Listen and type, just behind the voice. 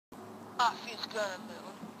Ah, feels good on the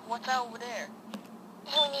moon. What's that over there?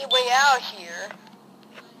 We need a way out here.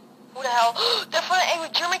 Who the hell? That's why the Angry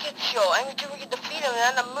German can show. Angry German can defeat him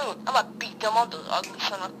and on the moon. I'm gonna beat them up, those ugly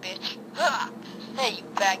son of a bitch. Ha! Hey, you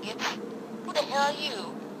faggots. Who the hell are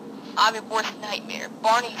you? I'm your worst nightmare.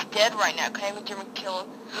 Barney's dead right now. Can Angry German kill him?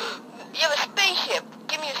 You have a spaceship.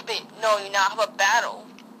 Give me a space. No, you're not. How about battle?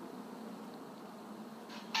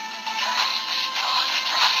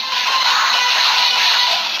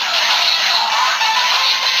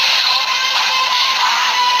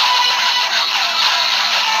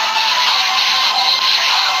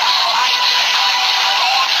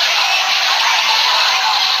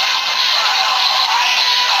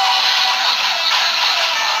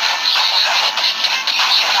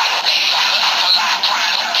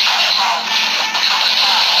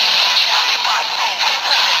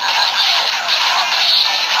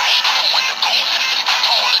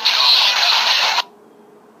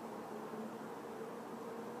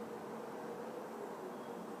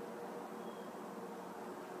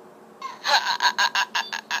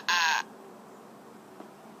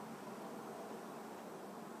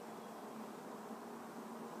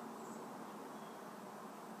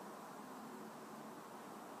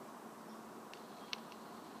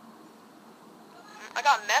 I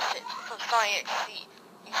got a message from Sonic123.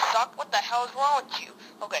 You suck? What the hell is wrong with you?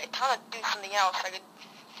 Okay, time to do something else so I can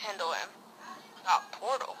handle him. Ah,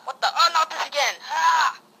 portal. What the? Oh, not this again!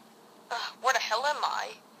 Ah! Where the hell am I?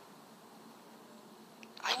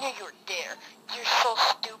 I knew you were there. You're so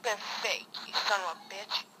stupid and fake, you son of a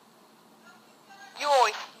bitch. You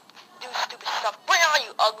always do stupid stuff. Bring it on,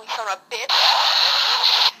 you ugly son of a bitch!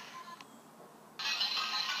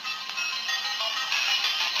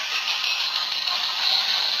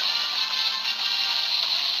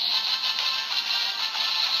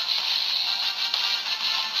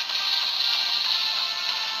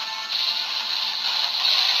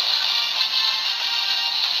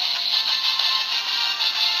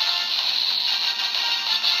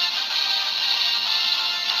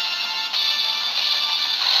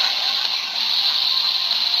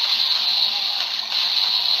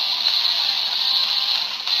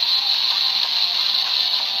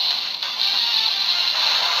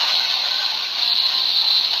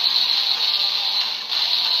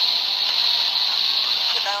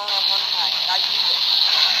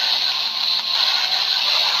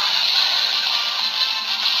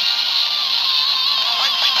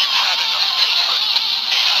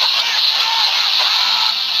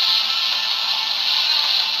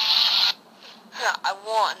 I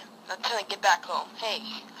won. Now I'm trying to get back home. Hey,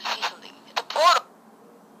 I see something. It's a portal!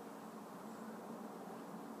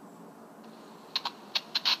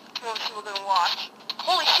 Come on, see what we're gonna watch.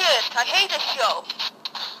 Holy shit, I hate this show!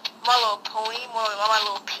 My Little Pony, my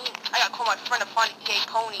little pink. I gotta call my friend to find a gay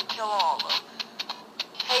pony and kill all of them.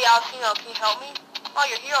 Hey, Alcino, can you help me? Oh,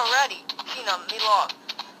 you're here already. Cino, me log.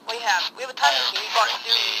 What do you have? We have a time machine. We bought a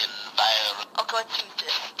dude. Okay, let's use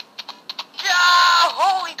this. Ah,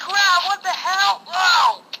 holy crap, what the hell?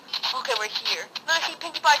 Wow! Okay, we're here. Let us see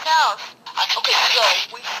Pinkie Pie's house. Okay, so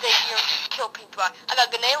we stay here and kill Pinkie Pie. I got a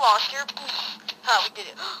grenade launcher. Huh, we did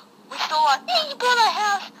it. We still alive. Hey, you built our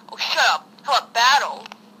house. Oh, shut up. How about battle?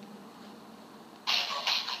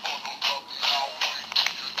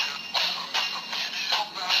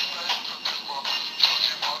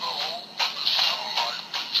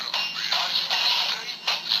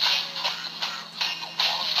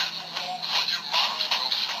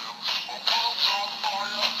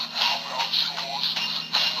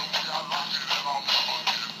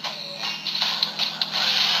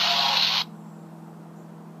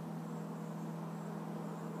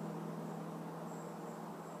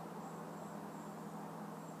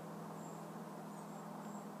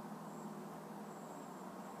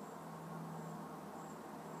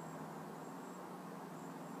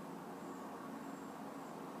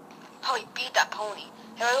 How he beat that pony.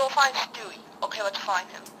 Hey, let's go find Stewie. Okay, let's find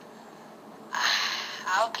him.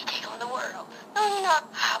 I'll be taking the world. No, you're not.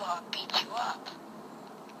 How about I beat you up?